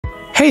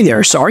Hey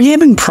there, so are you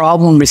having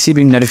problem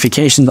receiving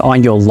notifications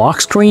on your lock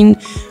screen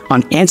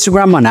on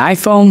Instagram on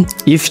iPhone?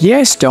 If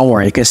yes, don't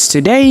worry, because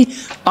today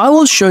I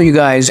will show you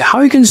guys how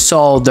you can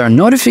solve the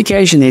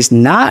notification is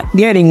not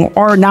getting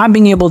or not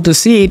being able to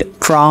see it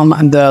from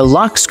the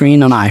lock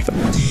screen on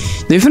iPhone.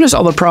 If you want to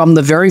solve the problem,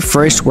 the very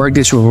first work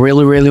that you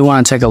really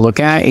want to take a look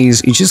at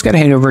is you just got to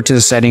head over to the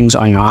settings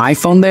on your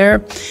iPhone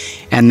there,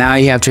 and now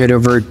you have to head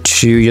over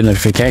to your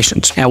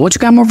notifications. And once you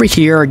come over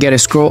here, get to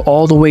scroll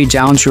all the way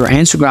down to your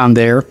Instagram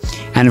there,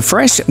 and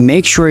first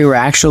make sure you're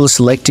actually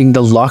selecting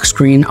the lock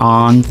screen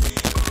on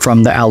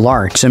from the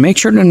alert. So make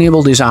sure to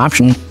enable this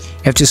option. You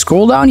have to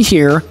scroll down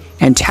here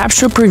and tap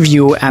show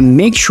preview and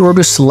make sure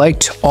to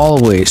select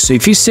always. So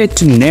if you set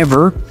to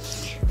never,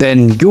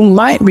 then you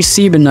might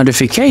receive a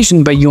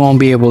notification, but you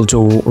won't be able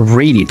to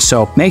read it.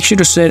 So make sure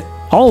to set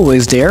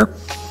always there.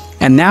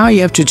 And now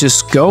you have to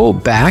just go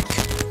back,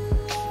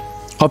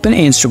 open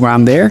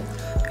Instagram there,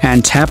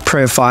 and tap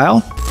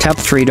profile, tap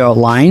three-dot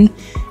line,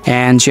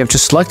 and you have to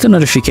select the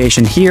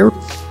notification here.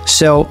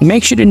 So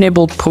make sure to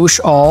enable push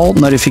all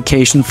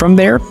notification from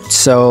there.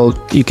 So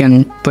you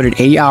can put it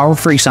 8 hour,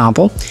 for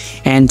example,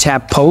 and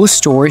tap post,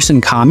 stories,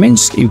 and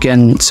comments. You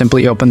can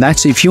simply open that.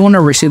 So if you want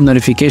to receive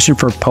notification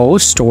for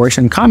posts, stories,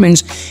 and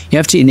comments, you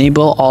have to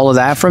enable all of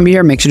that from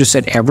here. Make sure to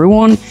set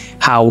everyone.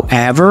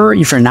 However,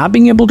 if you're not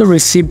being able to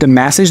receive the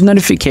message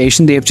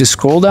notification, they have to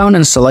scroll down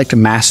and select the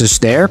message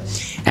there.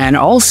 And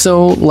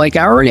also, like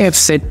I already have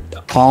set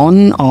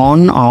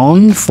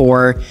on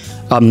for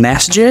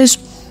messages.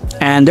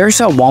 And there's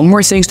one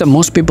more thing that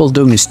most people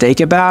do mistake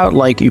about.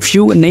 Like if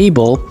you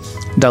enable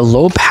the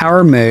low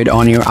power mode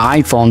on your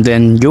iPhone,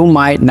 then you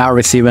might not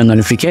receive a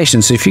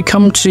notification. So if you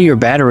come to your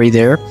battery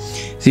there,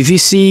 if you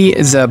see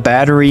the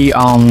battery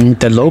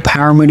the low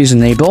power mode is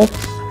enabled,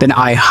 then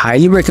I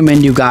highly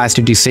recommend you guys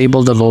to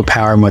disable the low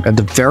power mode. At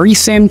the very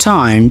same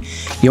time,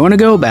 you want to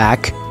go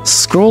back,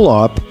 scroll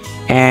up,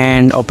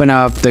 and open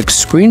up the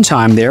screen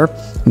time there.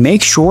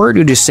 Make sure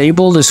to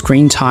disable the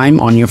screen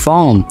time on your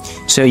phone.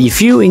 So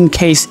if you in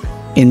case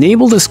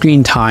enable the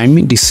screen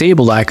time,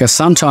 disable that, because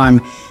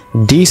sometimes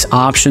this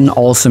option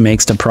also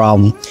makes the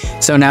problem.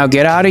 So now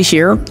get out of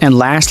here. And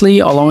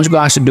lastly, all I want you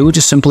guys to do is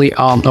just simply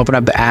open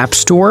up the App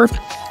Store.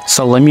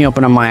 So let me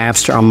open up my App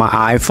Store on my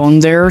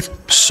iPhone there.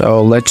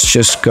 So let's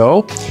just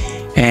go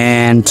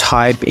and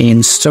type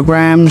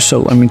Instagram. So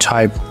let me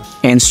type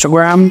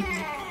Instagram.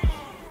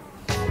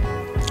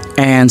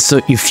 And so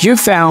if you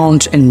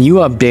found a new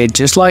update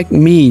just like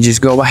me,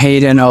 just go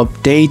ahead and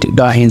update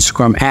the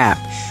Instagram app.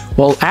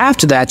 Well,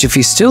 after that, if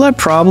you still have a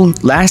problem,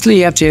 lastly,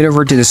 you have to head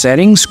over to the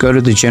settings, go to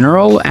the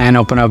general, and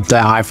open up the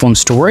iPhone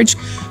storage.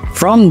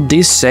 From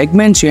this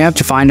segment, you have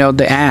to find out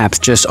the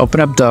apps. Just open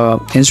up the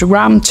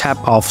Instagram, tap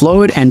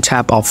Offload, and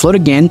tap Offload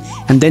again,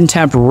 and then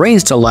tap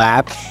Reinstall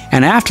app.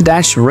 And after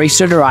that,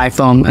 restart your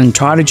iPhone and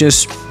try to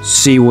just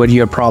see whether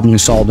your problem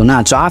is solved or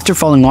not. So after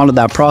following all of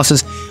that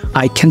process,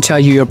 I can tell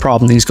you your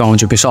problem is going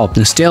to be solved.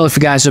 And still, if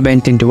you guys have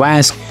anything to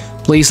ask,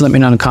 please let me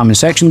know in the comment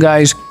section,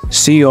 guys.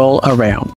 See you all around.